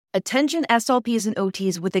Attention SLPs and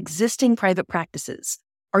OTs with existing private practices.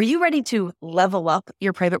 Are you ready to level up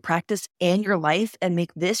your private practice and your life and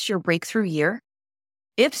make this your breakthrough year?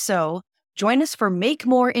 If so, join us for Make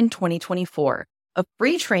More in 2024, a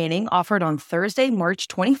free training offered on Thursday, March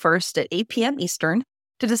 21st at 8 p.m. Eastern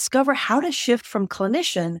to discover how to shift from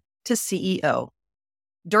clinician to CEO.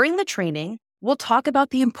 During the training, we'll talk about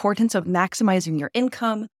the importance of maximizing your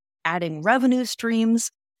income, adding revenue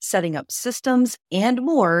streams, setting up systems, and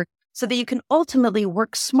more so that you can ultimately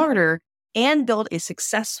work smarter and build a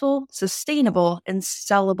successful, sustainable, and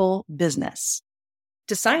sellable business.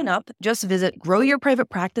 To sign up, just visit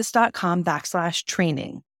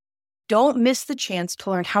growyourprivatepractice.com/training. Don't miss the chance to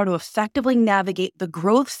learn how to effectively navigate the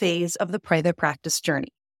growth phase of the private practice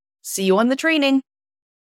journey. See you on the training.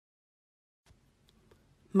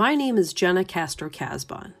 My name is Jenna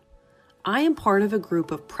Castro-Casbon. I am part of a group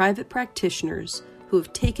of private practitioners who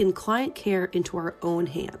have taken client care into our own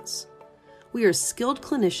hands. We are skilled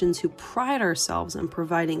clinicians who pride ourselves on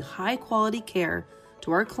providing high-quality care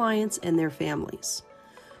to our clients and their families.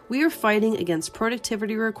 We are fighting against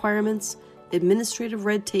productivity requirements, administrative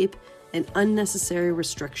red tape, and unnecessary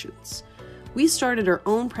restrictions. We started our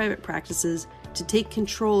own private practices to take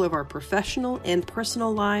control of our professional and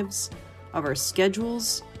personal lives, of our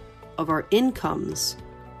schedules, of our incomes,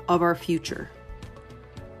 of our future.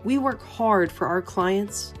 We work hard for our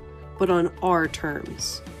clients, but on our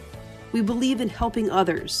terms. We believe in helping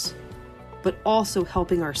others, but also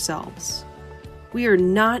helping ourselves. We are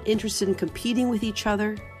not interested in competing with each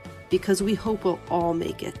other because we hope we'll all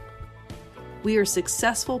make it. We are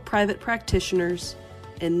successful private practitioners,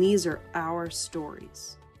 and these are our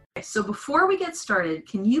stories. So before we get started,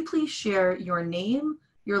 can you please share your name,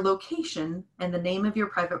 your location, and the name of your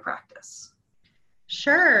private practice?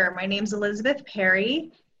 Sure. My name's Elizabeth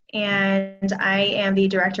Perry, and I am the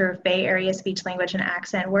director of Bay Area Speech Language and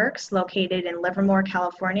Accent Works, located in Livermore,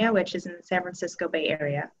 California, which is in the San Francisco Bay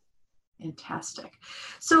Area. Fantastic.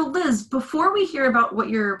 So Liz, before we hear about what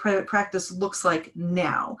your private practice looks like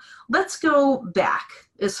now, let's go back,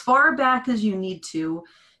 as far back as you need to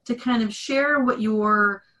kind of share what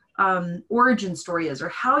your origin story is, or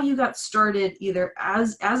how you got started either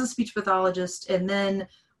as a speech pathologist, and then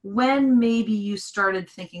when maybe you started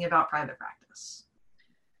thinking about private practice.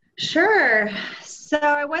 Sure. So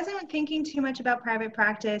I wasn't thinking too much about private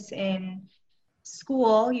practice in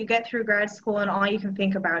school. You get through grad school and all you can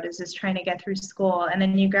think about is just trying to get through school. And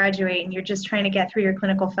then you graduate and you're just trying to get through your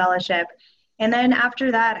clinical fellowship. And then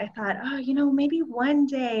after that, I thought, maybe one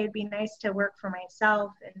day it'd be nice to work for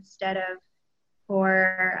myself instead of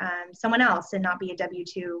for someone else and not be a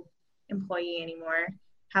W-2 employee anymore.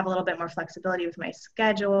 Have a little bit more flexibility with my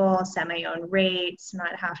schedule, set my own rates,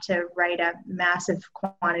 not have to write up massive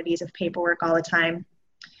quantities of paperwork all the time.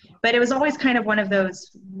 But it was always kind of one of those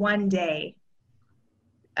one day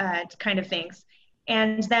kind of things.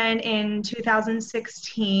 And then in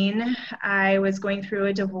 2016, I was going through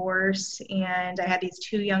a divorce and I had these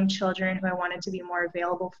 2 young children who I wanted to be more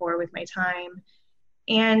available for with my time.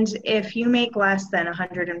 And if you make less than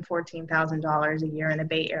 $114,000 a year in the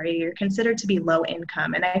Bay Area, you're considered to be low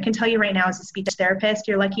income. And I can tell you right now, as a speech therapist,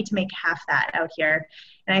 you're lucky to make half that out here.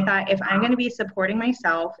 And I thought, if I'm going to be supporting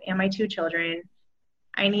myself and my 2 children,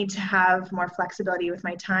 I need to have more flexibility with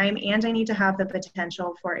my time, and I need to have the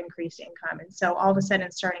potential for increased income. And so all of a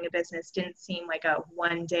sudden, starting a business didn't seem like a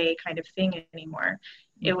one-day kind of thing anymore.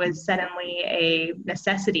 It was suddenly a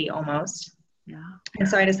necessity almost. Yeah. And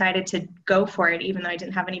so I decided to go for it, even though I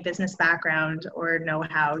didn't have any business background or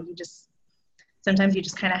know-how. Sometimes you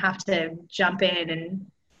just kind of have to jump in and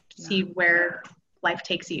see where life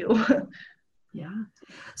takes you. Yeah.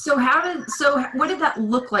 So what did that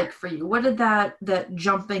look like for you? What did that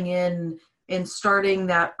jumping in and starting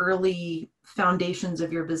that early foundations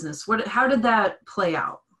of your business, how did that play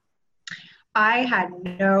out? I had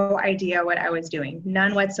no idea what I was doing,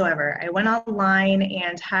 none whatsoever. I went online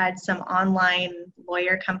and had some online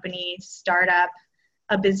lawyer company start up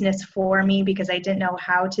a business for me because I didn't know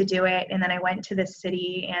how to do it. And then I went to the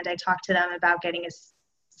city and I talked to them about getting a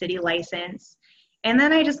city license. And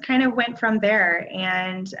then I just kind of went from there,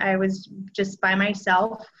 and I was just by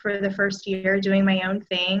myself for the first year doing my own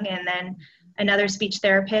thing. And then another speech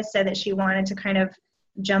therapist said that she wanted to kind of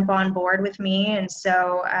jump on board with me. And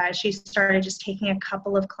so she started just taking a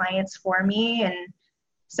couple of clients for me. And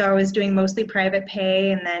so I was doing mostly private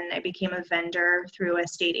pay. And then I became a vendor through a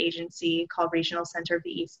state agency called Regional Center of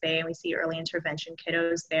the East Bay. And we see early intervention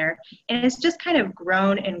kiddos there. And it's just kind of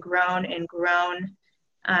grown and grown and grown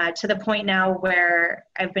to the point now where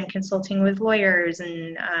I've been consulting with lawyers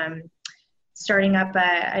and starting up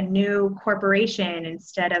a new corporation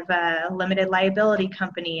instead of a limited liability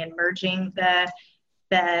company, and merging the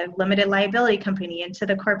limited liability company into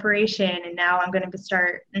the corporation. And now I'm going to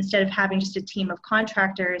start, instead of having just a team of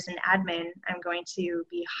contractors and admin, I'm going to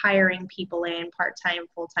be hiring people in part-time,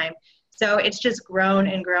 full-time. So it's just grown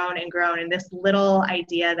and grown and grown. And this little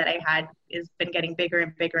idea that I had has been getting bigger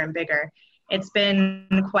and bigger and bigger. It's been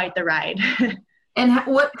quite the ride. And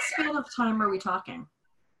what span of time are we talking?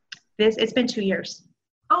 It's been 2 years.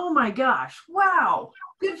 Oh my gosh. Wow.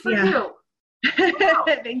 Good for Yeah. you. Wow.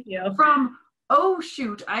 Thank you. From, oh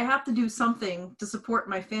shoot, I have to do something to support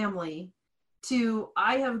my family, to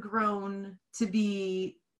I have grown to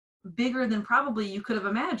be bigger than probably you could have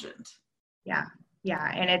imagined. Yeah.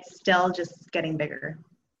 Yeah. And it's still just getting bigger.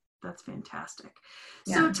 That's fantastic.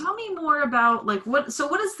 Yeah. So tell me more about what is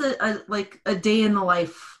the a day in the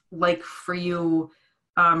life like for you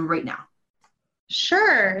right now?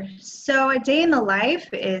 Sure. So a day in the life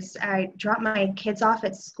is I drop my kids off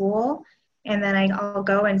at school, and then I'll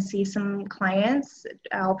go and see some clients.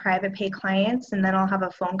 I'll private pay clients, and then I'll have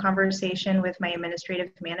a phone conversation with my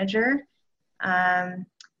administrative manager. And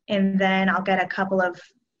then I'll get a couple of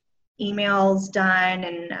emails done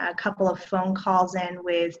and a couple of phone calls in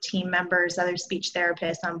with team members, other speech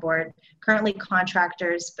therapists on board, currently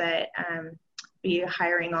contractors, but be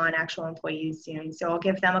hiring on actual employees soon. So I'll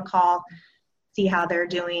give them a call, see how they're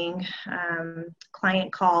doing,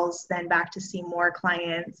 client calls, then back to see more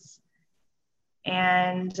clients.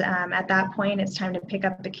 And at that point, it's time to pick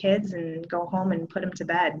up the kids and go home and put them to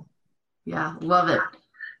bed. Yeah, love it.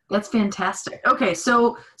 That's fantastic. Okay,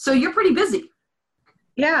 so you're pretty busy.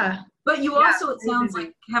 Yeah. But you also, it sounds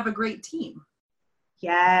like, have a great team.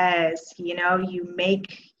 Yes, you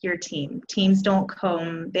make your team. Teams don't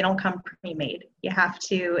come pre-made. You have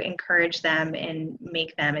to encourage them and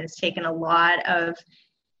make them. And it's taken a lot of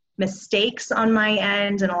mistakes on my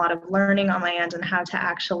end and a lot of learning on my end on how to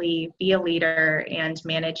actually be a leader and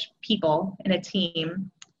manage people in a team.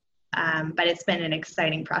 But it's been an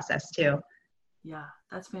exciting process too. Yeah,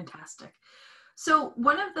 that's fantastic. So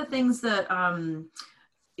one of the things that,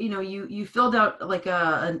 you filled out like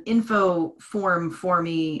an info form for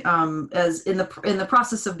me as in the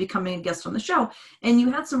process of becoming a guest on the show, and you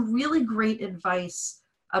had some really great advice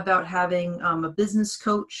about having a business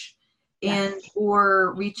coach and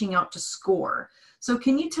or reaching out to SCORE. So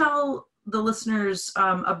can you tell the listeners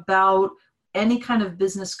about any kind of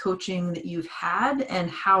business coaching that you've had and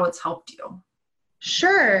how it's helped you?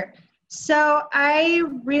 Sure. So I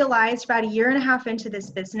realized about 1.5 years into this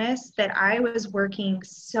business that I was working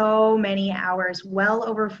so many hours, well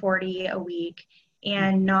over 40 a week,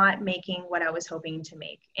 and not making what I was hoping to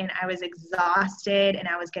make. And I was exhausted and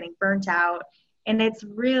I was getting burnt out. And it's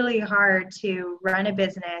really hard to run a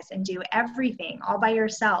business and do everything all by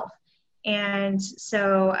yourself. And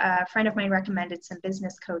so a friend of mine recommended some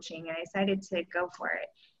business coaching, and I decided to go for it.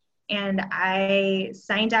 And I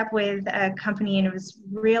signed up with a company, and it was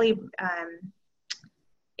really,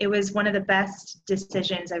 it was one of the best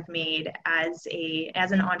decisions I've made as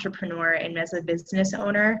an entrepreneur and as a business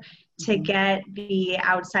owner, to get the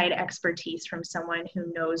outside expertise from someone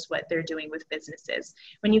who knows what they're doing with businesses.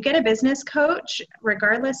 When you get a business coach,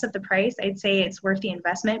 regardless of the price, I'd say it's worth the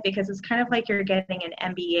investment, because it's kind of like you're getting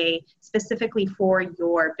an MBA specifically for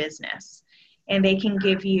your business. And they can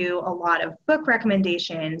give you a lot of book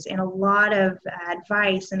recommendations and a lot of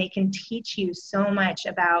advice, and they can teach you so much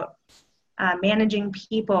about managing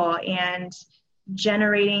people and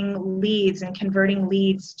generating leads and converting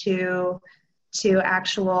leads to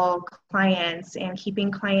actual clients and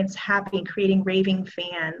keeping clients happy, creating raving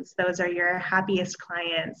fans. Those are your happiest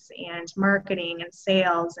clients, and marketing and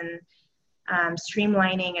sales and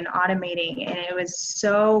streamlining and automating. And it was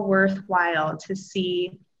so worthwhile to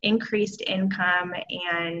see increased income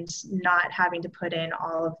and not having to put in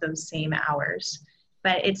all of those same hours.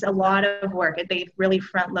 But it's a lot of work. They really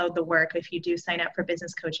front load the work. If you do sign up for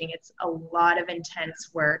business coaching, it's a lot of intense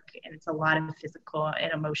work, and it's a lot of physical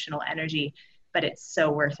and emotional energy, but it's so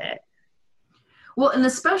worth it. Well, and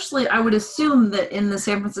especially I would assume that in the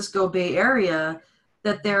San Francisco Bay Area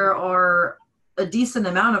that there are a decent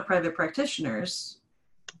amount of private practitioners.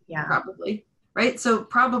 Yeah. Probably. Right. So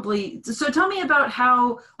tell me about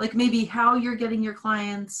how you're getting your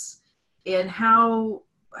clients, and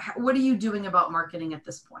what are you doing about marketing at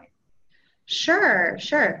this point? Sure.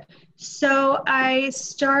 So I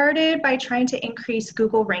started by trying to increase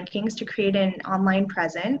Google rankings to create an online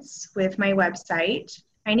presence with my website.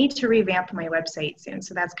 I need to revamp my website soon,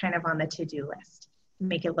 so that's kind of on the to-do list,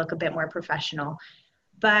 make it look a bit more professional.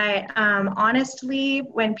 But honestly,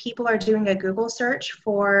 when people are doing a Google search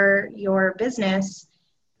for your business,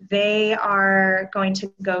 they are going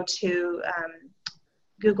to go to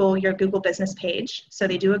your Google business page. So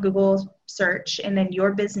they do a Google search and then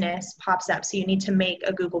your business pops up. So you need to make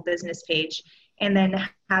a Google business page and then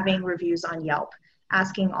having reviews on Yelp,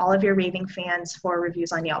 asking all of your raving fans for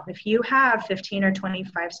reviews on Yelp. If you have 15 or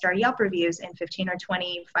 25-star Yelp reviews and 15 or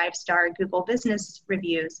 25-star Google business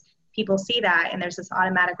reviews, people see that and there's this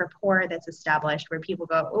automatic rapport that's established where people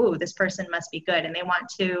go, oh, this person must be good. And they want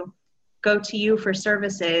to go to you for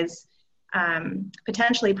services,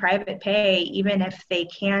 potentially private pay, even if they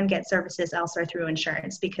can get services elsewhere through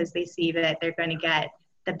insurance, because they see that they're going to get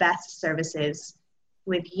the best services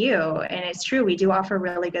with you. And it's true, we do offer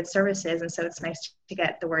really good services. And so it's nice to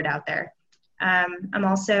get the word out there. I'm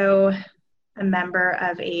also a member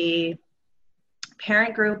of a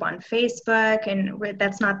parent group on Facebook, and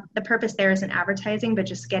that's not, the purpose there isn't advertising, but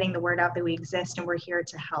just getting the word out that we exist and we're here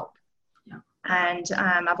to help. Yeah. And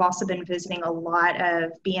I've also been visiting a lot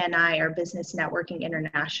of BNI, or Business Networking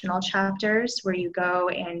International chapters, where you go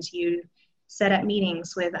and you set up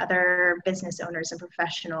meetings with other business owners and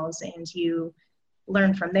professionals, and you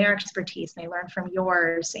learn from their expertise and they learn from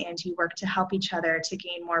yours, and you work to help each other to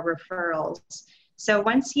gain more referrals. So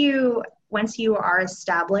once you are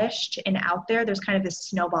established and out there, there's kind of this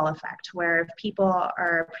snowball effect where if people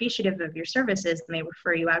are appreciative of your services, and they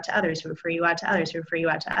refer you out to others, who refer you out to others, who refer you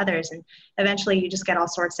out to others. And eventually you just get all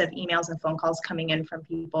sorts of emails and phone calls coming in from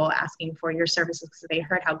people asking for your services because they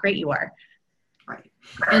heard how great you are. Right.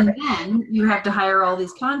 And then you have to hire all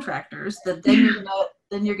these contractors that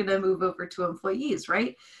then you're gonna move over to employees,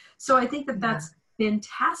 right? So I think that that's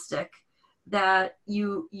fantastic that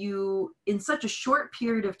you in such a short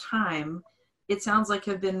period of time, it sounds like,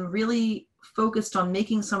 have been really focused on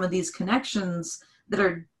making some of these connections that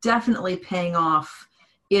are definitely paying off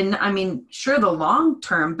in, I mean, sure, the long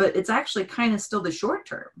term, but it's actually kind of still the short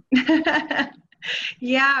term.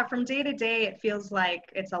 Yeah, from day to day, it feels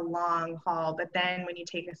like it's a long haul. But then when you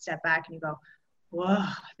take a step back and you go, whoa,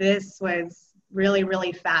 this was really,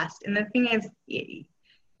 really fast. And the thing is,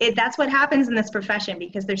 that's what happens in this profession,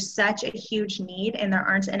 because there's such a huge need and there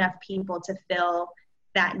aren't enough people to fill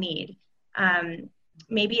that need.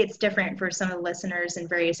 Maybe it's different for some of the listeners in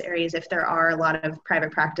various areas if there are a lot of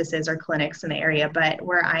private practices or clinics in the area, but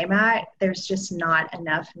where I'm at, there's just not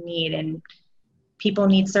enough need, and people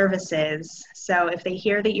need services. So if they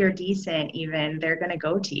hear that you're decent, even, they're going to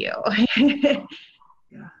go to you.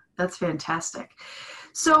 Yeah, that's fantastic.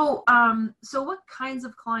 So, so what kinds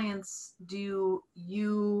of clients do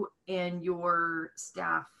you and your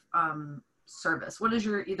staff service? What is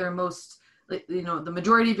your either most, the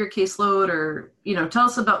majority of your caseload, or, tell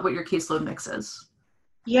us about what your caseload mix is.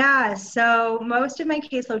 Yeah, so most of my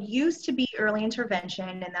caseload used to be early intervention,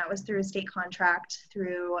 and that was through a state contract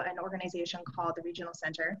through an organization called the Regional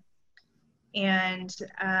Center. And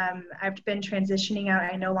I've been transitioning out.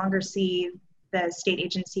 I no longer see the state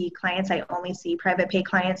agency clients. I only see private pay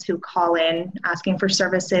clients who call in asking for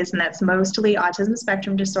services, and that's mostly autism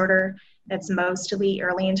spectrum disorder. That's mostly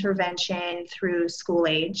early intervention through school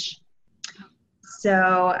age.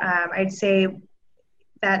 So I'd say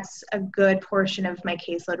that's a good portion of my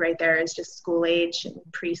caseload right there, is just school age and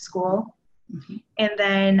preschool. Mm-hmm. And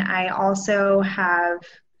then I also have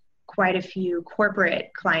quite a few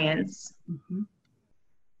corporate clients. Mm-hmm.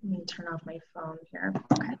 Let me turn off my phone here.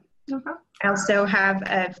 Okay. Okay. I also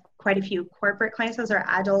have quite a few corporate clients. Those are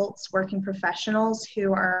adults, working professionals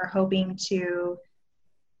who are hoping to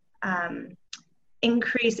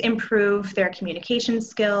improve their communication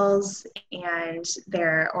skills and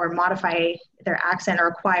modify their accent, or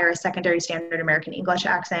acquire a secondary standard American English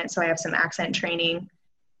accent. So I have some accent training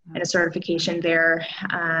and a certification there,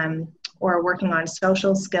 or working on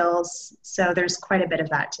social skills. So there's quite a bit of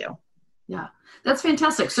that too. Yeah, that's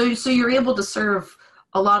fantastic. So you're able to serve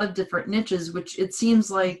a lot of different niches, which it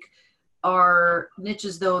seems like are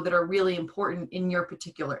niches though that are really important in your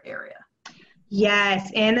particular area.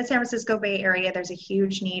 Yes, in the San Francisco Bay Area, there's a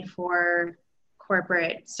huge need for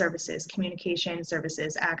corporate services, communication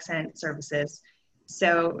services, accent services.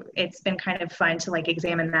 So it's been kind of fun to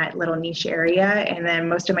examine that little niche area. And then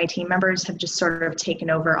most of my team members have just sort of taken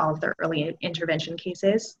over all of the early intervention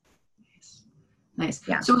cases. Nice.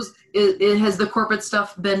 Yeah. So has the corporate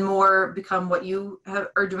stuff become what you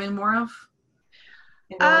are doing more of?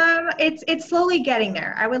 It's slowly getting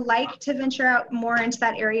there. I would like to venture out more into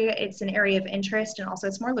that area. It's an area of interest, and also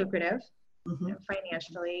it's more lucrative, mm-hmm.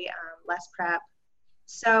 Financially, less prep.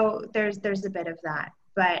 So there's a bit of that,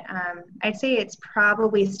 but I'd say it's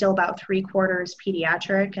probably still about 3/4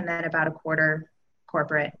 pediatric and then about 1/4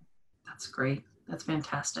 corporate. That's great. That's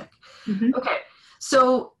fantastic. Mm-hmm. Okay.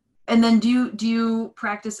 So, and then do you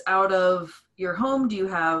practice out of your home? Do you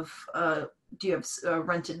have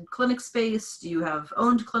rented clinic space? Do you have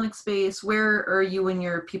owned clinic space? Where are you and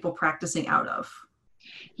your people practicing out of?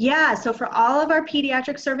 Yeah, so for all of our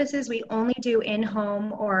pediatric services, we only do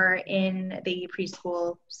in-home or in the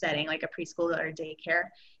preschool setting, like a preschool or daycare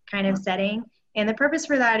kind of setting. And the purpose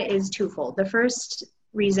for that is twofold. The first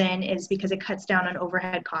reason is because it cuts down on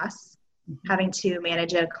overhead costs, having to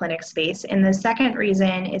manage a clinic space. And the second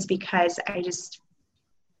reason is because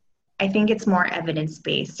I think it's more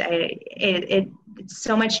evidence-based. It's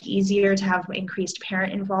so much easier to have increased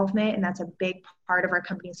parent involvement, and that's a big part of our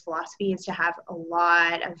company's philosophy, is to have a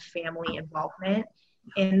lot of family involvement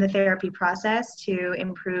in the therapy process to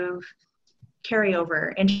improve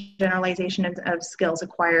carryover and generalization of skills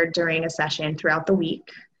acquired during a session throughout the week.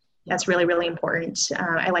 That's really, really important.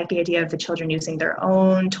 I like the idea of the children using their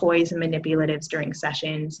own toys and manipulatives during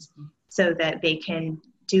sessions so that they can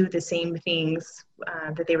do the same things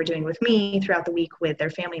that they were doing with me throughout the week with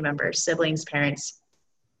their family members, siblings, parents.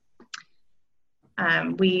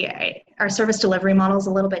 Our service delivery model is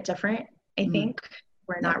a little bit different, I think.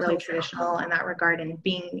 We're not really traditional in that regard, and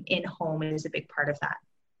being in home is a big part of that.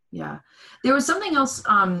 Yeah. There was something else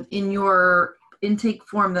in your intake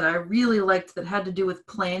form that I really liked that had to do with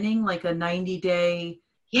planning, like a 90-day.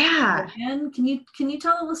 Yeah. And can you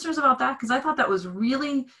tell the listeners about that? Because I thought that was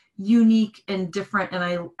really unique and different,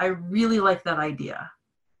 and I really like that idea.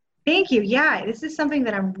 Thank you. Yeah, this is something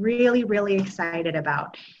that I'm really, really excited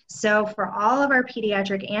about. So for all of our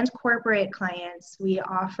pediatric and corporate clients, we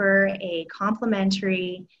offer a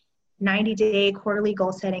complimentary 90-day quarterly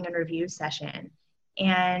goal setting and review session.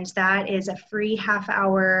 And that is a free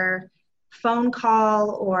half-hour phone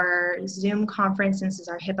call or Zoom conference. This is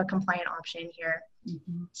our HIPAA compliant option here,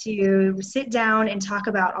 to sit down and talk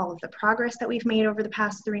about all of the progress that we've made over the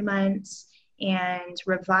past 3 months and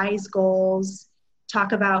revise goals,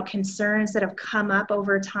 talk about concerns that have come up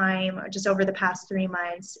over time, or just over the past 3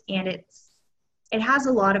 months. And it has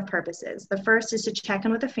a lot of purposes. The first is to check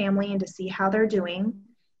in with the family and to see how they're doing.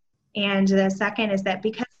 And the second is that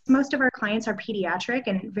because most of our clients are pediatric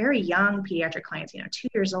and very young pediatric clients, 2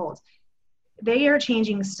 years old, they are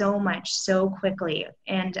changing so much so quickly.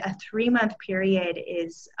 And a 3-month period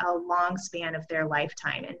is a long span of their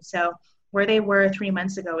lifetime. And so where they were 3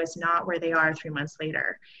 months ago is not where they are 3 months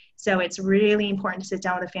later. So it's really important to sit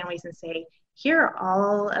down with the families and say, here are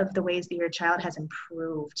all of the ways that your child has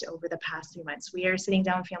improved over the past 3 months. We are sitting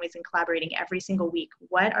down with families and collaborating every single week.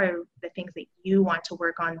 What are the things that you want to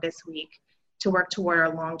work on this week to work toward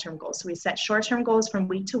our long-term goals? So we set short-term goals from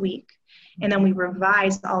week to week, and then we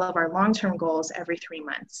revise all of our long-term goals every 3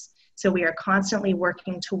 months. So we are constantly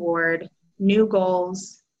working toward new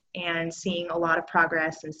goals and seeing a lot of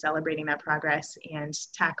progress and celebrating that progress and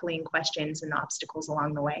tackling questions and obstacles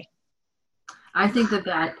along the way. I think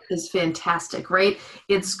that is fantastic, right?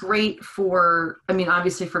 It's great for,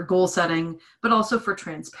 obviously for goal setting, but also for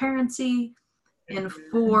transparency and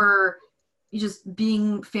for just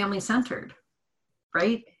being family-centered,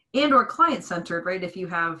 right? And or client-centered, right? If you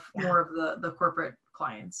have more of the corporate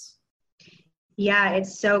clients. Yeah,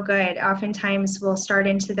 it's so good. Oftentimes we'll start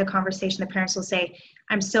into the conversation, the parents will say,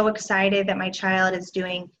 I'm so excited that my child is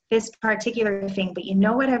doing this particular thing, but you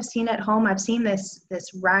know what I've seen at home? I've seen this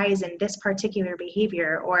rise in this particular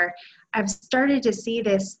behavior, or I've started to see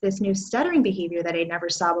this new stuttering behavior that I never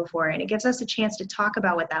saw before. And it gives us a chance to talk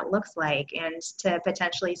about what that looks like and to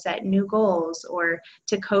potentially set new goals or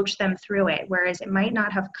to coach them through it, whereas it might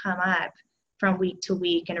not have come up from week to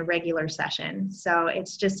week in a regular session. So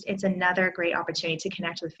it's another great opportunity to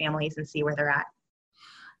connect with families and see where they're at.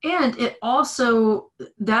 And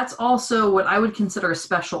that's also what I would consider a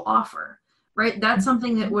special offer, right? That's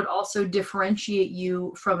something that would also differentiate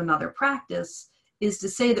you from another practice, is to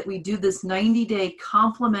say that we do this 90-day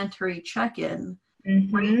complimentary check-in.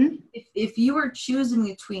 Right? If you are choosing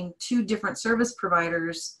between 2 different service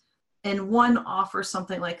providers and one offers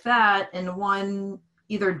something like that and one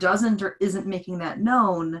either doesn't or isn't making that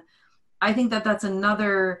known, I think that's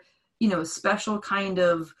another, special kind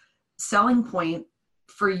of selling point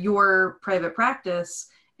for your private practice.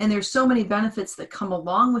 And there's so many benefits that come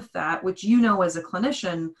along with that, which as a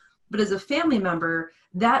clinician, but as a family member,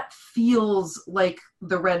 that feels like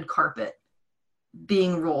the red carpet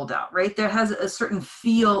being rolled out, right? There has a certain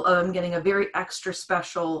feel of I'm getting a very extra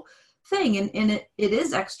special thing. And it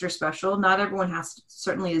is extra special. Not everyone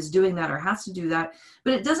certainly is doing that or has to do that,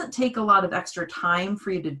 but it doesn't take a lot of extra time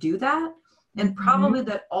for you to do that. And probably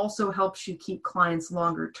that also helps you keep clients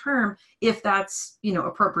longer term if that's,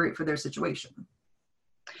 appropriate for their situation.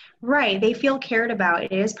 Right. They feel cared about.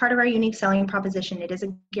 It is part of our unique selling proposition. It is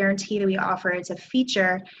a guarantee that we offer. It's a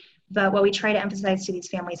feature But what we try to emphasize to these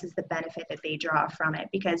families is the benefit that they draw from it,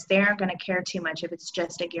 because they aren't going to care too much if it's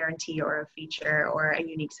just a guarantee or a feature or a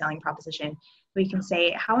unique selling proposition. We can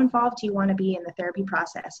say, how involved do you want to be in the therapy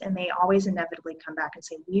process? And they always inevitably come back and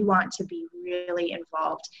say, we want to be really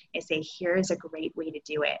involved, and say, here's a great way to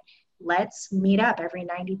do it. Let's meet up every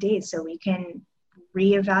 90 days so we can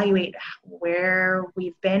reevaluate where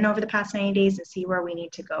we've been over the past 90 days and see where we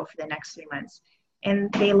need to go for the next 3 months.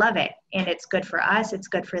 And they love it. And it's good for us. It's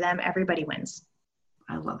good for them. Everybody wins.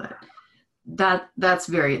 I love it. That's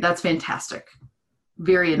fantastic.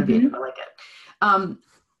 Very innovative. Mm-hmm. I like it.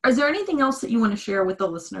 Is there anything else that you want to share with the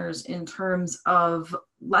listeners in terms of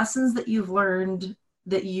lessons that you've learned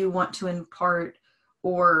that you want to impart,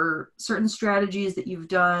 or certain strategies that you've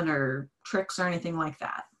done, or tricks or anything like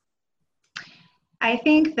that? I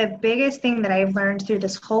think the biggest thing that I've learned through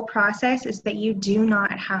this whole process is that you do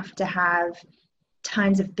not have to have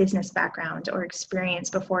tons of business background or experience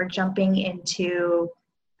before jumping into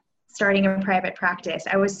starting a private practice.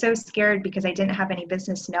 I was so scared because I didn't have any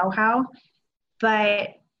business know-how, but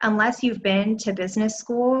unless you've been to business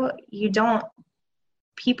school,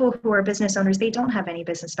 people who are business owners, they don't have any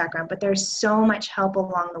business background, but there's so much help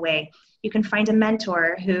along the way. You can find a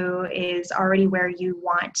mentor who is already where you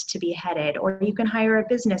want to be headed, or you can hire a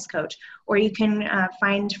business coach, or you can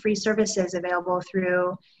find free services available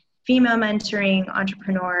through female mentoring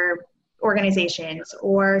entrepreneur organizations,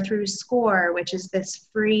 or through SCORE, which is this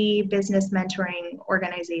free business mentoring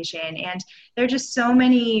organization. And there are just so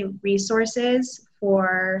many resources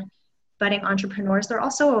for budding entrepreneurs. There are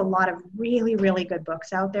also a lot of really, really good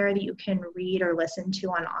books out there that you can read or listen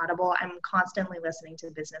to on Audible. I'm constantly listening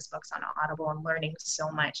to business books on Audible and learning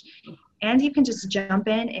so much. And you can just jump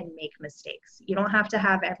in and make mistakes. You don't have to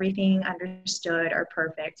have everything understood or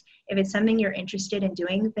perfect. If it's something you're interested in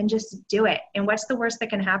doing, then just do it. And what's the worst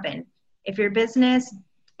that can happen? If your business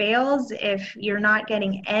fails, if you're not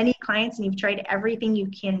getting any clients and you've tried everything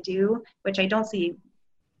you can do, which I don't see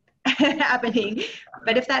happening,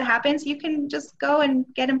 but if that happens, you can just go and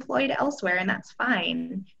get employed elsewhere, and that's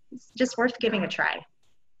fine. It's just worth giving a try.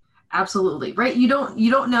 Absolutely. Right. You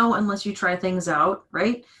don't know unless you try things out.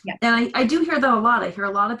 Right. Yeah. And I do hear that a lot. I hear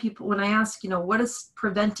a lot of people, when I ask, what is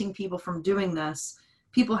preventing people from doing this?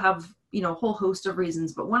 People have, a whole host of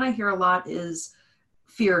reasons, but one I hear a lot is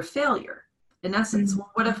fear of failure. In essence, Mm-hmm.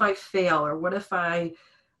 What if I fail, or what if I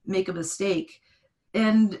make a mistake?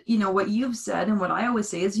 And, what you've said, and what I always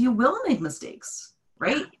say, is you will make mistakes,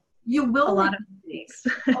 right? You will a lot of mistakes.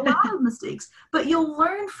 a lot of mistakes, but you'll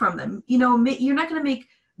learn from them. You're not going to make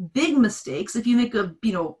big mistakes. If you make a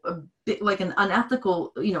bit like an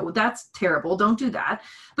unethical, that's terrible. Don't do that.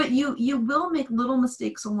 But you will make little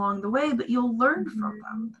mistakes along the way, but you'll learn Mm-hmm. from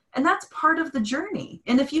them. And that's part of the journey.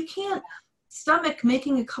 And if you can't stomach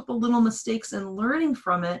making a couple little mistakes and learning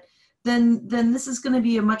from it, then this is going to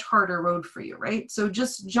be a much harder road for you, right? So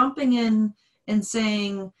just jumping in and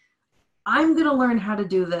saying, I'm going to learn how to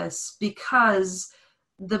do this because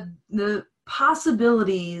the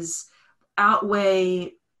possibilities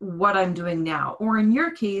outweigh what I'm doing now. Or in your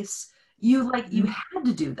case, you had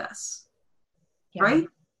to do this, Yeah. right?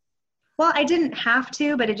 Well, I didn't have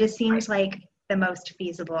to, but it just seems like the most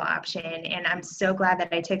feasible option. And I'm so glad that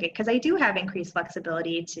I took it, because I do have increased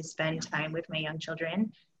flexibility to spend time with my young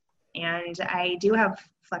children. And I do have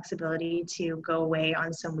flexibility to go away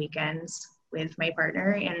on some weekends with my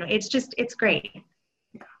partner. And it's great.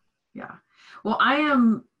 Yeah. Well, I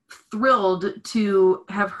am thrilled to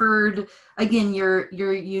have heard, again, your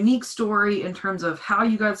unique story in terms of how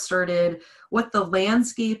you got started, what the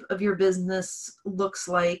landscape of your business looks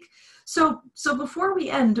like. So before we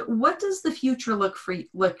end, what does the future look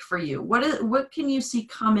for you? What can you see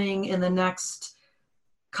coming in the next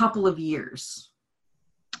couple of years?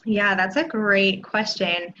 Yeah, that's a great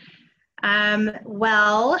question.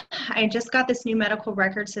 Well, I just got this new medical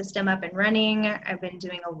record system up and running. I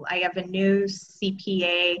have a new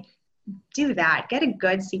CPA. Do that. Get a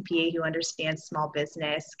good CPA who understands small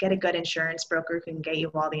business. Get a good insurance broker who can get you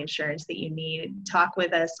all the insurance that you need. Talk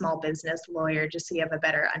with a small business lawyer just so you have a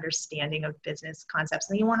better understanding of business concepts.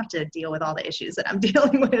 And you won't have to deal with all the issues that I'm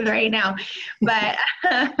dealing with right now. But,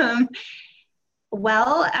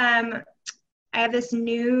 I have this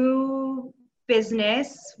new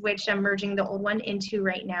business, which I'm merging the old one into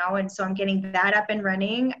right now. And so I'm getting that up and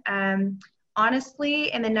running.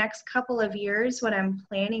 Honestly, in the next couple of years, what I'm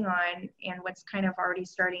planning on, and what's kind of already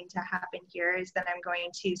starting to happen here, is that I'm going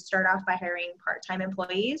to start off by hiring part-time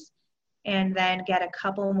employees, and then get a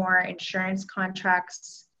couple more insurance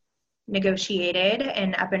contracts negotiated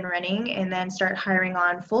and up and running, and then start hiring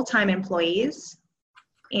on full-time employees.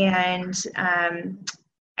 And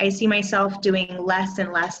I see myself doing less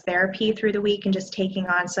and less therapy through the week and just taking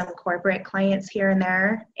on some corporate clients here and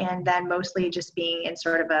there. And then mostly just being in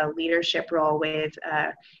sort of a leadership role with a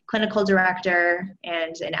clinical director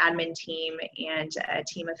and an admin team and a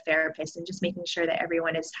team of therapists, and just making sure that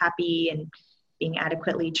everyone is happy and being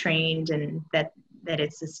adequately trained and that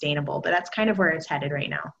it's sustainable. But that's kind of where it's headed right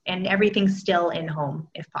now. And everything's still in home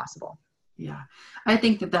if possible. Yeah, I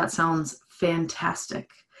think that sounds fantastic.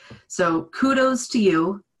 So kudos to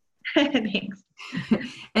you. Thanks.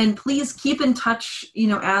 And please keep in touch,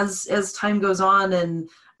 as time goes on. And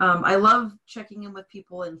I love checking in with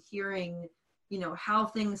people and hearing, how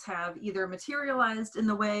things have either materialized in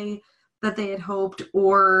the way that they had hoped,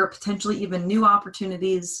 or potentially even new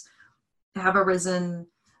opportunities have arisen.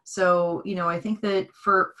 So, I think that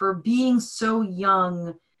for being so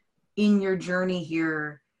young in your journey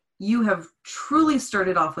here, you have truly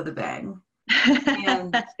started off with a bang.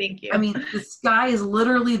 And thank you. I mean, the sky is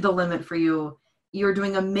literally the limit for you. You're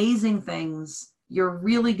doing amazing things. You're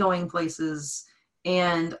really going places.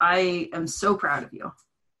 And I am so proud of you.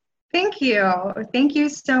 Thank you. Thank you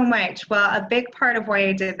so much. Well, a big part of why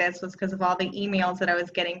I did this was because of all the emails that I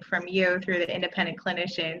was getting from you through the independent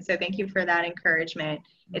clinician. So thank you for that encouragement.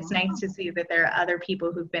 It's nice to see that there are other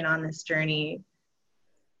people who've been on this journey.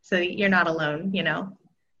 So you're not alone,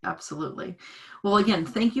 Absolutely. Well, again,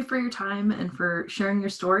 thank you for your time and for sharing your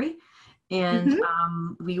story. And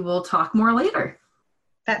we will talk more later.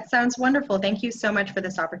 That sounds wonderful. Thank you so much for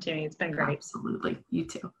this opportunity. It's been great. Absolutely. You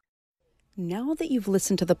too. Now that you've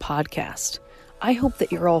listened to the podcast, I hope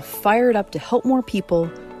that you're all fired up to help more people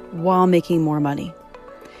while making more money.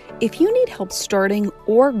 If you need help starting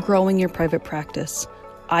or growing your private practice,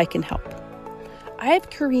 I can help. I have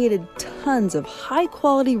created tons of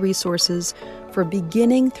high-quality resources for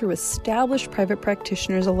beginning through established private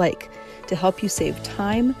practitioners alike to help you save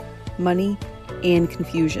time, money, and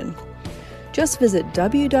confusion. Just visit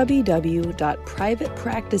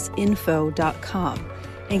www.privatepracticeinfo.com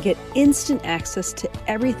and get instant access to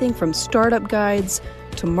everything from startup guides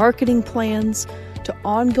to marketing plans to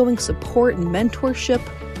ongoing support and mentorship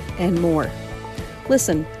and more.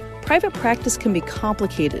 Listen, private practice can be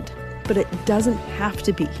complicated, but it doesn't have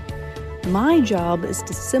to be. My job is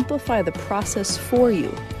to simplify the process for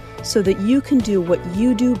you so that you can do what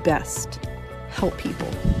you do best, help people.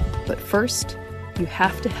 But first, you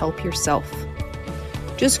have to help yourself.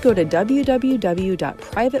 Just go to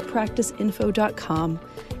www.privatepracticeinfo.com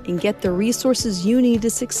and get the resources you need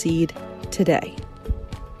to succeed today.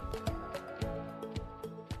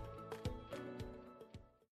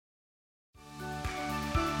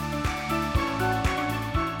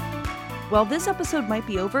 Well, this episode might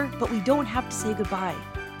be over, but we don't have to say goodbye.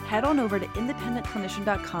 Head on over to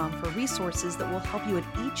independentclinician.com for resources that will help you at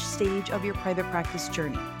each stage of your private practice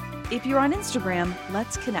journey. If you're on Instagram,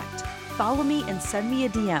 let's connect. Follow me and send me a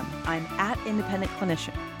DM. I'm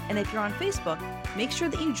 @independentclinician. And if you're on Facebook, make sure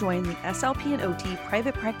that you join the SLP and OT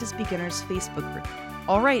Private Practice Beginners Facebook group.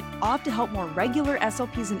 All right, off to help more regular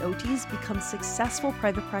SLPs and OTs become successful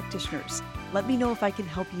private practitioners. Let me know if I can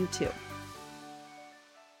help you too.